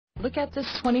Look at this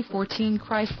 2014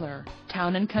 Chrysler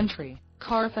Town & Country.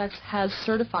 Carfax has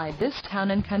certified this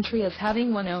Town & Country as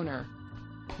having one owner.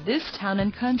 This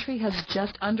Town & Country has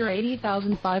just under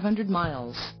 80,500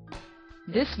 miles.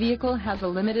 This vehicle has a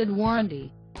limited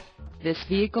warranty. This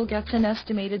vehicle gets an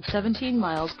estimated 17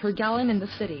 miles per gallon in the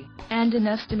city, and an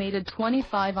estimated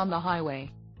 25 on the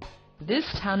highway. This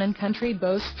Town & Country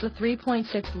boasts a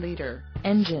 3.6-liter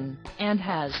engine, and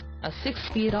has a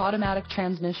 6-speed automatic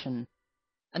transmission.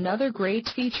 Another great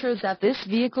feature is that this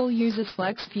vehicle uses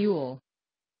flex fuel.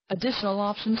 Additional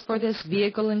options for this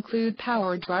vehicle include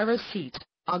power driver's seat,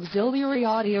 auxiliary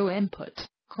audio input,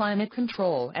 climate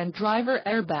control and driver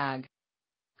airbag.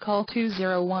 Call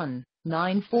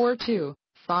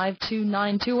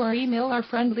 201-942-5292 or email our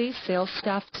friendly sales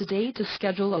staff today to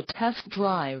schedule a test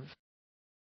drive.